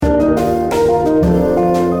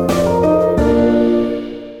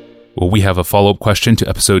Well, we have a follow-up question to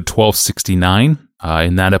episode 1269.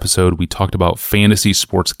 In that episode, we talked about fantasy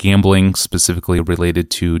sports gambling, specifically related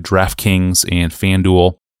to DraftKings and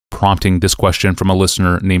FanDuel, prompting this question from a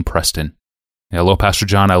listener named Preston. Hello, Pastor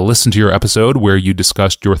John. I listened to your episode where you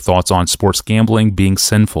discussed your thoughts on sports gambling being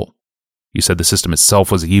sinful. You said the system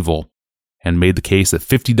itself was evil and made the case that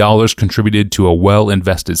 $50 contributed to a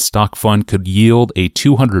well-invested stock fund could yield a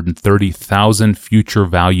 $230,000 future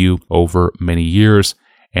value over many years,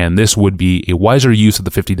 and this would be a wiser use of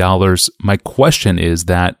the $50. My question is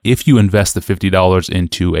that if you invest the $50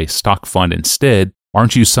 into a stock fund instead,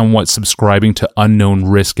 aren't you somewhat subscribing to unknown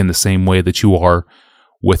risk in the same way that you are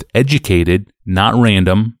with educated, not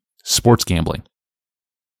random, sports gambling?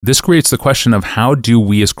 This creates the question of how do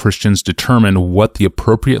we as Christians determine what the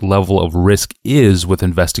appropriate level of risk is with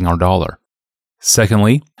investing our dollar?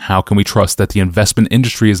 Secondly, how can we trust that the investment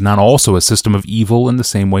industry is not also a system of evil in the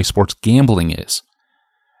same way sports gambling is?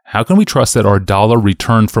 How can we trust that our dollar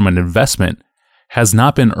return from an investment has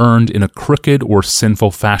not been earned in a crooked or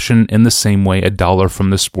sinful fashion in the same way a dollar from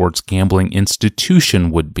the sports gambling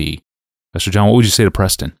institution would be? Pastor John, what would you say to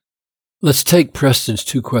Preston? Let's take Preston's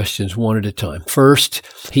two questions one at a time. First,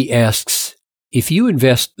 he asks, if you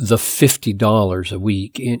invest the $50 a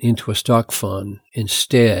week into a stock fund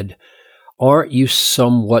instead, aren't you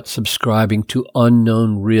somewhat subscribing to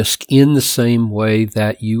unknown risk in the same way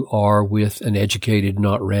that you are with an educated,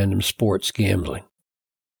 not random sports gambling?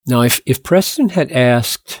 Now, if Preston had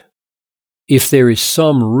asked if there is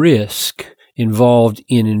some risk involved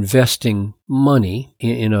in investing money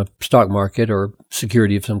in a stock market or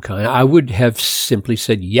security of some kind, I would have simply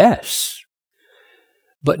said yes.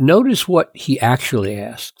 But notice what he actually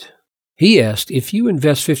asked. He asked, if you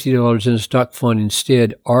invest $50 in a stock fund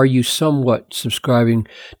instead, are you somewhat subscribing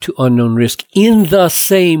to unknown risk in the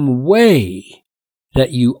same way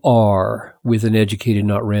that you are with an educated,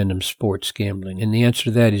 not random sports gambling? And the answer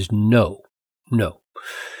to that is no. No.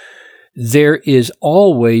 There is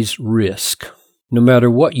always risk, no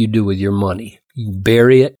matter what you do with your money. You can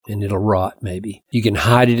bury it and it'll rot, maybe. You can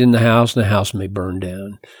hide it in the house and the house may burn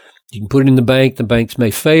down. You can put it in the banks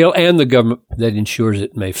may fail, and the government that insures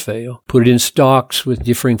it may fail. Put it in stocks with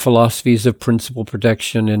differing philosophies of principal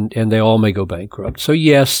protection, and they all may go bankrupt. So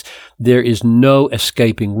yes, there is no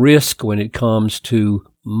escaping risk when it comes to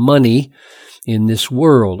money in this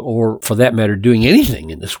world, or for that matter, doing anything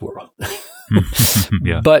in this world.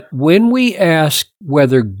 Yeah. But when we ask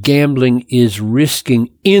whether gambling is risking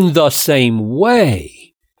in the same way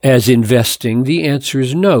as investing, the answer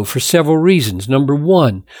is no, for several reasons. Number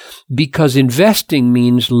one, because investing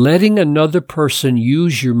means letting another person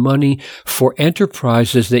use your money for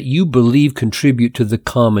enterprises that you believe contribute to the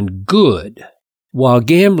common good, while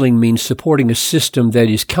gambling means supporting a system that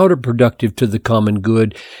is counterproductive to the common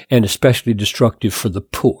good and especially destructive for the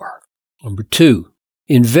poor. Number two,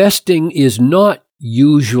 investing is not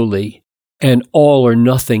usually an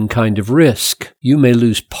all-or-nothing kind of risk. You may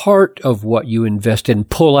lose part of what you invest and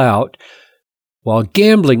pull out, while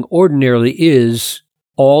gambling ordinarily is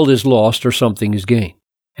all is lost or something is gained.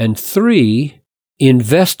 And three,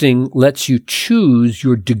 investing lets you choose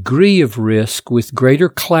your degree of risk with greater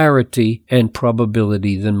clarity and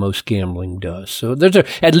probability than most gambling does. So there's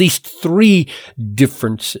at least three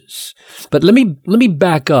differences. But let me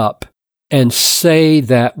back up and say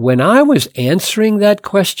that when I was answering that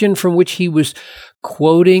question from which he was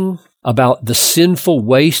quoting about the sinful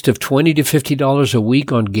waste of $20 to $50 a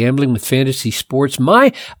week on gambling with fantasy sports,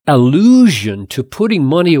 my allusion to putting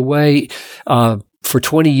money away for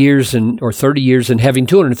 20 years or 30 years and having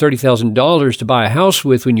 $230,000 to buy a house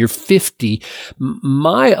with when you're 50,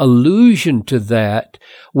 my allusion to that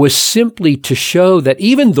was simply to show that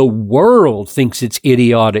even the world thinks it's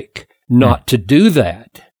idiotic not to do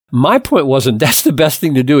that. My point wasn't that's the best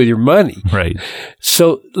thing to do with your money. Right.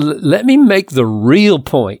 So let me make the real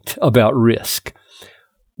point about risk.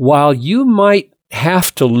 While you might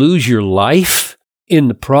have to lose your life in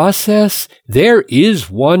the process, there is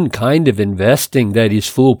one kind of investing that is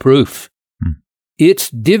foolproof. Its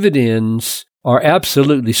dividends are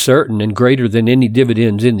absolutely certain and greater than any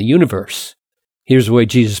dividends in the universe. Here's the way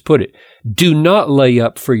Jesus put it. Do not lay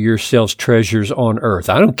up for yourselves treasures on earth.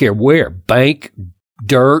 I don't care where. Bank,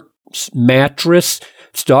 dirt, mattress,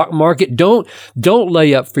 stock market. Don't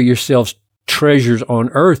lay up for yourselves treasures on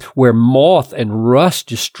earth where moth and rust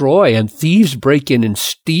destroy and thieves break in and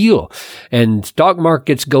steal and stock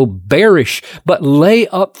markets go bearish, but lay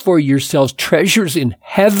up for yourselves treasures in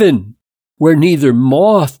heaven where neither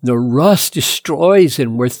moth nor rust destroys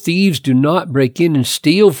and where thieves do not break in and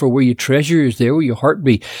steal, for where your treasure is, there will your heart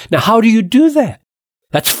be. Now, how do you do that?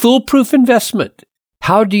 That's foolproof investment.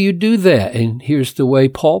 How do you do that? And here's the way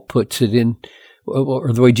Paul puts it in,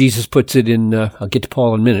 or the way Jesus puts it in, I'll get to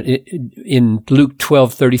Paul in a minute, in Luke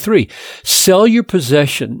 12:33. Sell your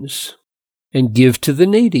possessions and give to the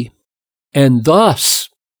needy, and thus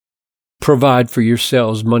provide for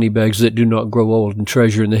yourselves money bags that do not grow old and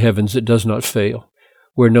treasure in the heavens that does not fail,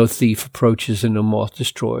 where no thief approaches and no moth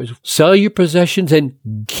destroys. Sell your possessions and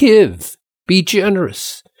give. Be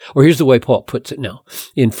generous. Or here's the way Paul puts it now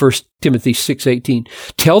in 1 Timothy 6:18.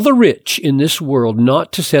 Tell the rich in this world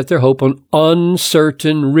not to set their hope on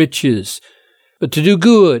uncertain riches, but to do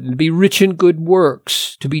good and be rich in good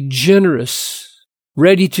works, to be generous,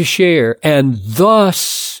 ready to share, and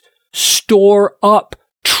thus store up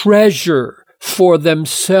treasure for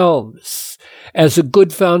themselves as a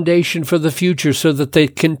good foundation for the future so that they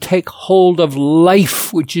can take hold of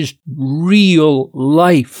life, which is real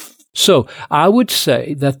life. So I would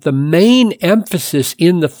say that the main emphasis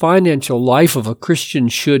in the financial life of a Christian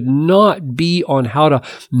should not be on how to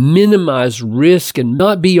minimize risk and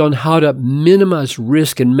maximize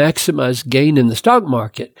gain in the stock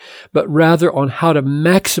market, but rather on how to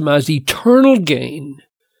maximize eternal gain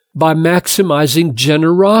by maximizing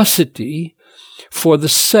generosity for the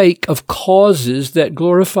sake of causes that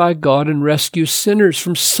glorify God and rescue sinners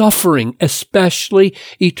from suffering, especially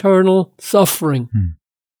eternal suffering.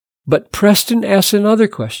 But Preston asks another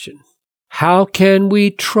question. How can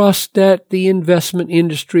we trust that the investment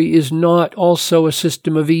industry is not also a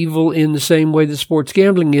system of evil in the same way that sports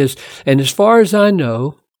gambling is? And as far as I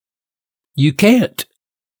know, you can't.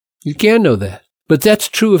 You can't know that. But that's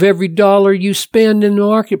true of every dollar you spend in the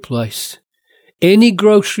marketplace. Any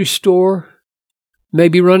grocery store may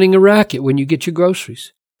be running a racket when you get your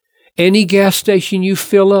groceries. Any gas station you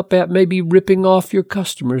fill up at may be ripping off your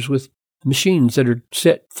customers with machines that are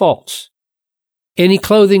set false. Any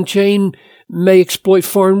clothing chain may exploit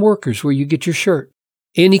foreign workers where you get your shirt.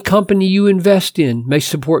 Any company you invest in may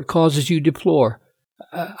support causes you deplore.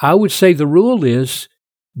 I would say the rule is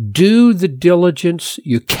do the diligence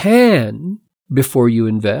you can before you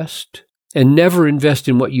invest, and never invest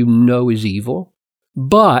in what you know is evil.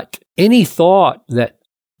 But any thought that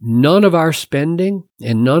none of our spending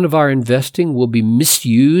and none of our investing will be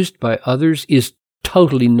misused by others is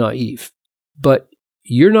totally naive. But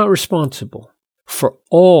you're not responsible for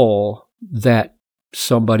all that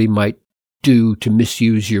somebody might do to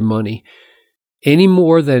misuse your money, any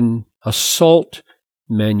more than a salt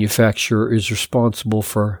manufacturer is responsible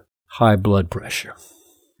for high blood pressure.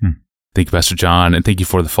 Thank you, Pastor John, and thank you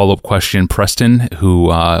for the follow-up question, Preston, who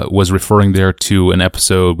was referring there to an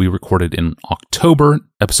episode we recorded in October,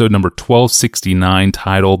 episode number 1269,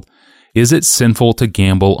 titled, Is It Sinful to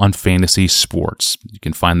Gamble on Fantasy Sports? You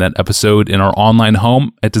can find that episode in our online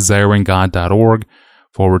home at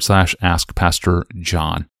desiringgod.org/Ask Pastor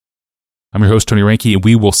John. I'm your host, Tony Reinke, and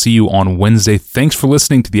we will see you on Wednesday. Thanks for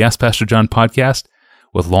listening to the Ask Pastor John podcast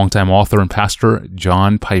with longtime author and pastor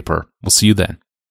John Piper. We'll see you then.